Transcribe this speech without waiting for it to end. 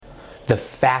The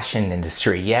fashion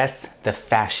industry, yes, the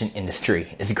fashion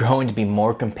industry is growing to be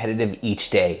more competitive each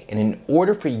day. And in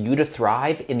order for you to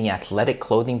thrive in the athletic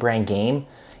clothing brand game,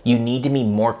 you need to be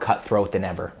more cutthroat than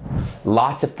ever.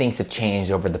 Lots of things have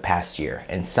changed over the past year,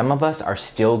 and some of us are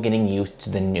still getting used to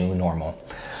the new normal.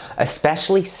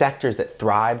 Especially sectors that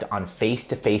thrived on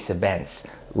face-to-face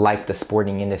events like the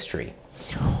sporting industry.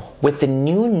 With the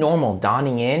new normal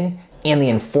dawning in and the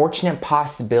unfortunate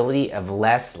possibility of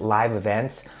less live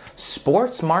events,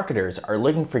 sports marketers are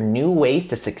looking for new ways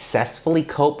to successfully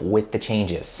cope with the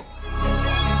changes.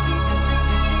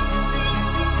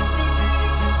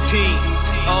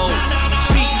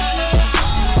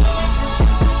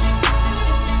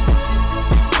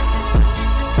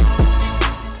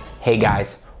 Hey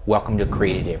guys, welcome to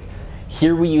Creative.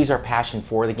 Here we use our passion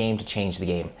for the game to change the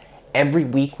game. Every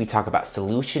week we talk about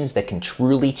solutions that can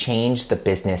truly change the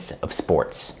business of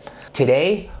sports.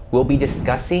 Today we'll be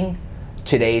discussing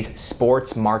today's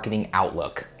sports marketing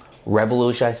outlook.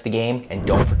 Revolutionize the game, and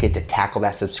don't forget to tackle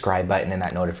that subscribe button and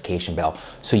that notification bell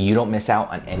so you don't miss out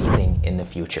on anything in the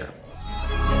future.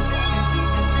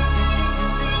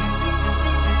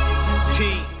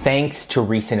 Thanks to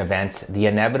recent events, the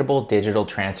inevitable digital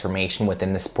transformation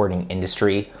within the sporting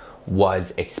industry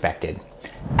was expected.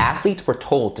 Athletes were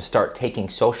told to start taking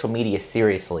social media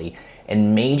seriously,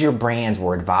 and major brands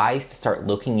were advised to start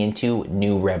looking into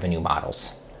new revenue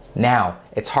models. Now,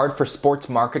 it's hard for sports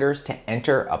marketers to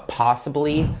enter a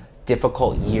possibly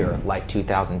difficult year like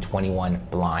 2021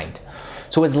 blind.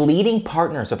 So as leading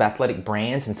partners of athletic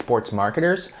brands and sports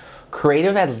marketers,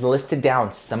 Creative has listed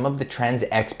down some of the trends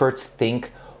experts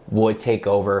think would take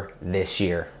over this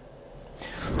year.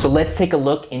 So let's take a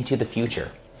look into the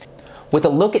future. With a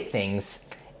look at things,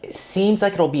 it seems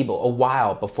like it'll be a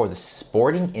while before the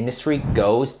sporting industry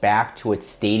goes back to its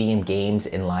stadium games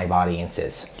and live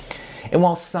audiences. And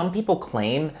while some people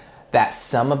claim that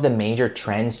some of the major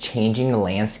trends changing the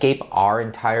landscape are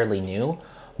entirely new,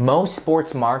 most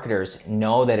sports marketers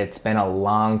know that it's been a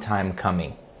long time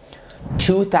coming.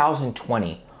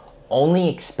 2020 only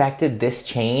expected this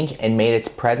change and made its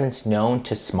presence known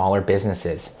to smaller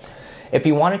businesses. If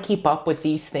you want to keep up with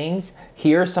these things,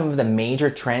 here are some of the major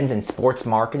trends in sports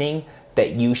marketing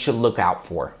that you should look out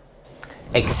for.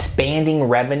 Expanding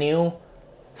revenue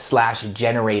 /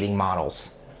 generating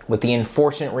models. With the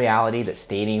unfortunate reality that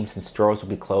stadiums and stores will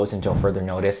be closed until further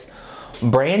notice,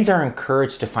 brands are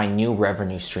encouraged to find new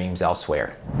revenue streams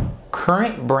elsewhere.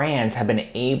 Current brands have been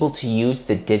able to use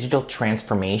the digital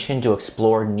transformation to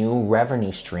explore new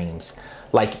revenue streams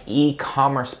like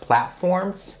e-commerce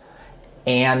platforms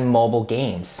and mobile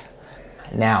games.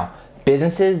 Now,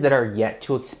 businesses that are yet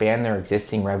to expand their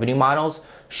existing revenue models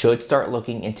should start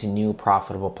looking into new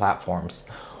profitable platforms.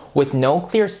 With no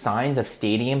clear signs of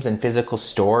stadiums and physical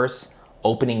stores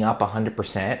opening up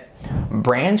 100%,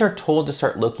 brands are told to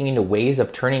start looking into ways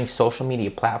of turning social media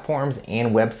platforms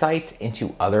and websites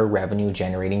into other revenue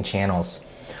generating channels.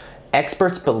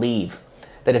 Experts believe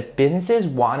that if businesses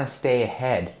want to stay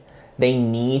ahead, they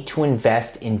need to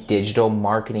invest in digital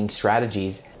marketing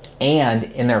strategies and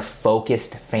in their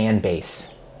focused fan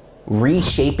base.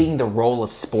 Reshaping the role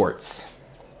of sports.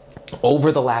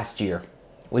 Over the last year,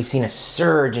 we've seen a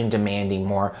surge in demanding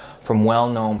more from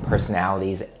well-known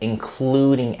personalities,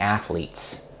 including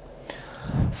athletes.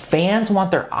 Fans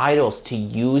want their idols to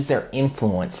use their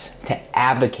influence to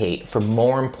advocate for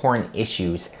more important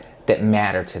issues that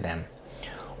matter to them.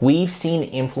 We've seen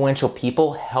influential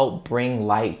people help bring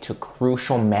light to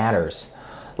crucial matters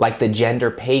like the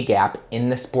gender pay gap in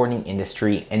the sporting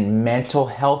industry and mental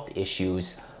health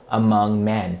issues among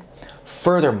men.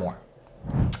 Furthermore,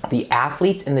 the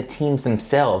athletes and the teams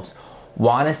themselves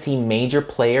want to see major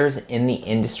players in the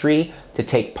industry to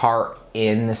take part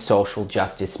in the social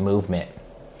justice movement.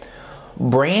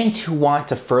 Brands who want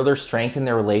to further strengthen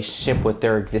their relationship with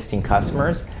their existing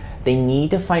customers, they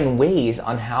need to find ways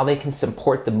on how they can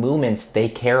support the movements they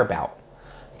care about.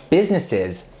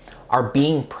 Businesses are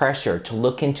being pressured to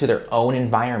look into their own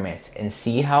environments and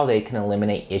see how they can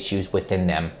eliminate issues within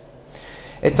them.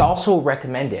 It's also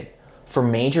recommended for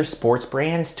major sports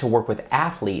brands to work with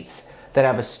athletes that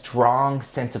have a strong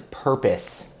sense of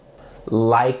purpose,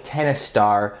 like tennis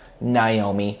star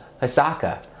Naomi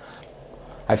Osaka.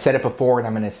 I've said it before and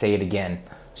I'm going to say it again.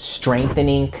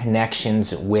 Strengthening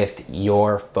connections with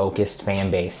your focused fan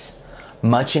base.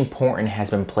 Much importance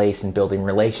has been placed in building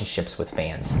relationships with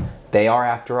fans. They are,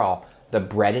 after all, the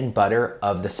bread and butter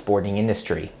of the sporting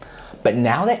industry. But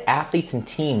now that athletes and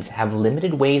teams have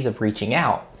limited ways of reaching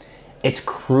out, it's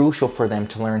crucial for them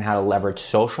to learn how to leverage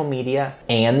social media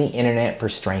and the internet for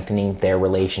strengthening their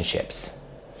relationships.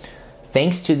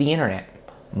 Thanks to the internet,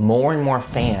 more and more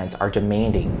fans are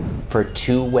demanding for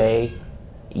two-way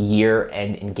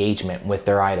year-end engagement with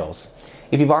their idols.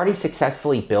 If you've already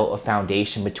successfully built a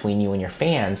foundation between you and your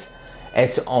fans,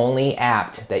 it's only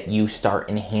apt that you start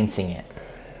enhancing it.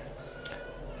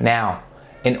 Now,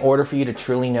 in order for you to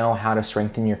truly know how to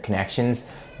strengthen your connections,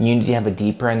 you need to have a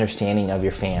deeper understanding of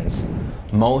your fans.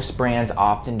 Most brands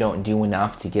often don't do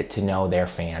enough to get to know their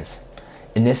fans.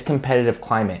 In this competitive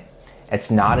climate,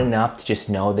 it's not enough to just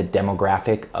know the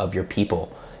demographic of your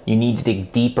people. You need to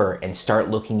dig deeper and start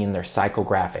looking in their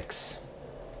psychographics.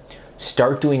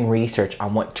 Start doing research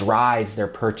on what drives their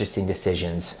purchasing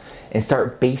decisions and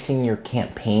start basing your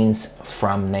campaigns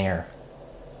from there.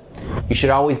 You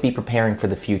should always be preparing for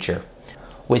the future.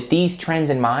 With these trends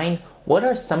in mind, what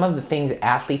are some of the things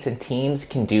athletes and teams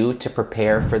can do to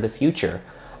prepare for the future?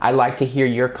 I'd like to hear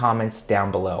your comments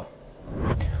down below.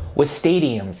 With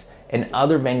stadiums and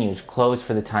other venues closed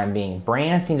for the time being,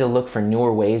 brands need to look for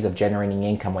newer ways of generating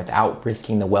income without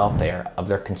risking the welfare of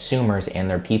their consumers and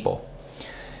their people.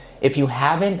 If you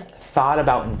haven't thought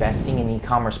about investing in an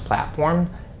e-commerce platform,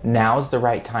 now's the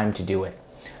right time to do it.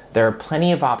 There are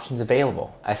plenty of options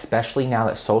available, especially now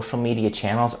that social media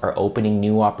channels are opening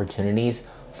new opportunities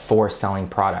for selling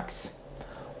products.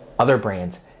 Other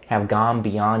brands have gone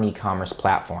beyond e-commerce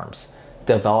platforms,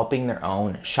 developing their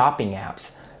own shopping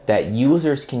apps that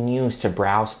users can use to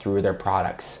browse through their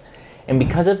products. And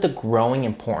because of the growing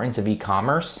importance of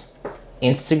e-commerce,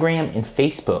 Instagram and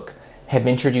Facebook have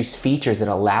introduced features that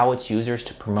allow its users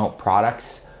to promote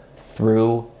products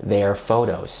through their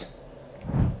photos.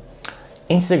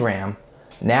 Instagram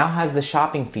now has the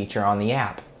shopping feature on the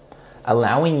app,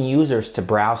 allowing users to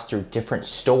browse through different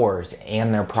stores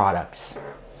and their products.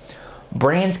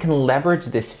 Brands can leverage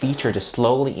this feature to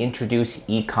slowly introduce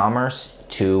e-commerce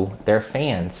to their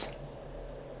fans.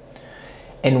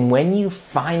 And when you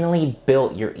finally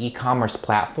built your e-commerce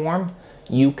platform,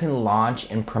 you can launch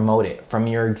and promote it from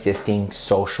your existing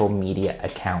social media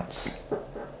accounts.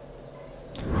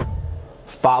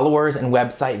 Followers and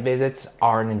website visits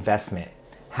are an investment.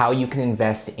 How you can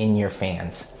invest in your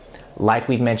fans. Like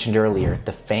we've mentioned earlier,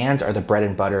 the fans are the bread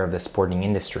and butter of the sporting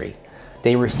industry.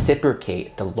 They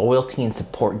reciprocate the loyalty and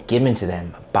support given to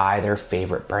them by their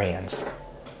favorite brands.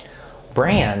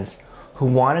 Brands who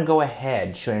want to go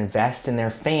ahead should invest in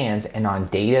their fans and on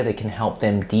data that can help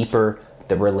them deeper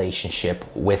the relationship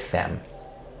with them.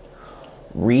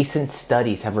 Recent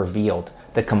studies have revealed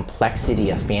the complexity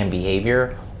of fan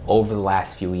behavior over the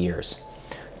last few years.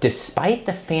 Despite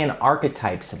the fan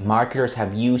archetypes marketers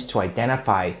have used to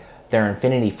identify their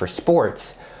affinity for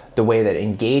sports, the way that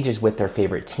engages with their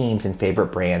favorite teams and favorite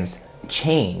brands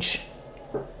change.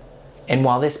 And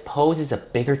while this poses a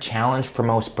bigger challenge for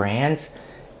most brands,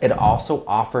 it also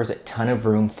offers a ton of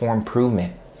room for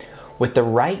improvement. With the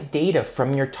right data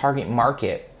from your target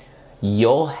market,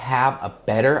 you'll have a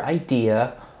better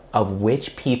idea of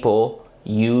which people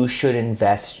you should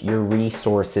invest your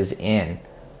resources in.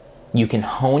 You can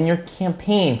hone your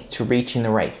campaigns to reaching the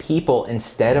right people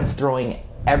instead of throwing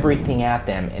everything at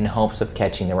them in hopes of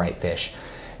catching the right fish.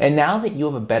 And now that you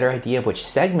have a better idea of which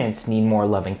segments need more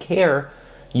love and care,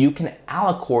 you can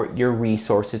allocate your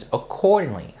resources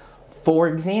accordingly. For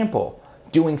example,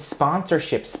 doing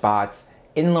sponsorship spots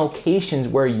in locations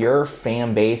where your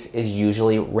fan base is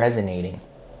usually resonating.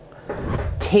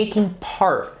 Taking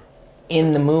part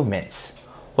in the movements.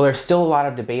 While there's still a lot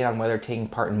of debate on whether taking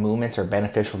part in movements are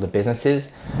beneficial to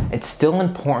businesses, it's still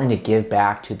important to give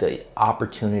back to the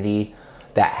opportunity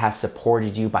that has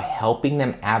supported you by helping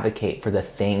them advocate for the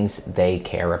things they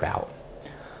care about.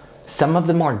 Some of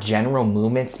the more general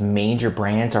movements major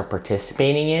brands are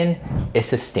participating in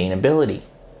is sustainability.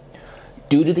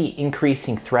 Due to the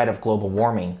increasing threat of global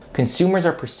warming, consumers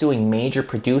are pursuing major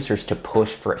producers to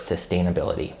push for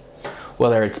sustainability,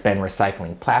 whether it's been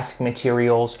recycling plastic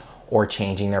materials or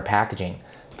changing their packaging.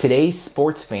 Today's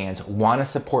sports fans want to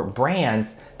support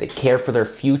brands that care for their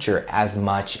future as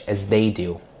much as they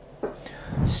do.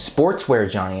 Sportswear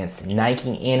giants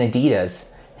Nike and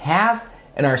Adidas have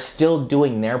and are still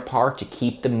doing their part to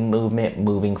keep the movement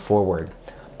moving forward.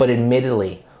 But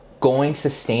admittedly, going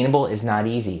sustainable is not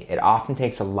easy. It often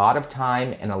takes a lot of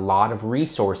time and a lot of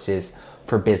resources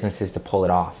for businesses to pull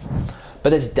it off.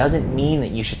 But this doesn't mean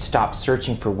that you should stop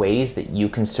searching for ways that you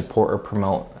can support or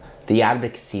promote the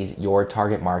advocacies your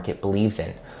target market believes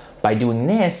in. By doing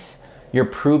this, you're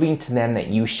proving to them that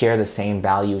you share the same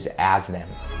values as them.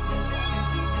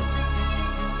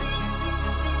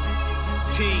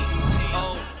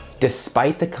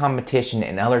 Despite the competition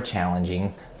and other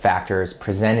challenging factors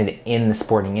presented in the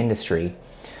sporting industry,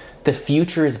 the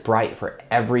future is bright for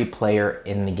every player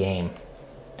in the game.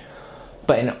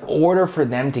 But in order for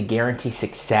them to guarantee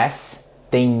success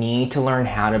They need to learn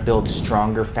how to build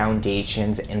stronger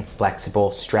foundations and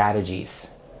flexible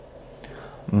strategies.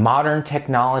 Modern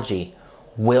technology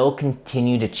will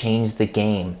continue to change the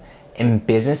game, and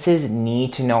businesses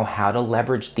need to know how to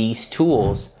leverage these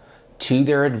tools to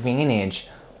their advantage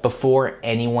before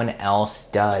anyone else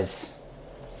does.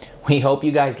 We hope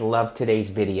you guys loved today's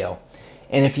video.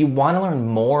 And if you want to learn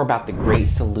more about the great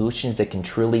solutions that can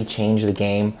truly change the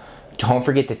game, don't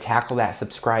forget to tackle that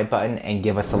subscribe button and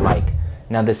give us a like.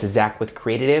 Now, this is Zach with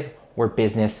Creatitive, where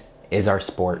business is our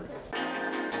sport.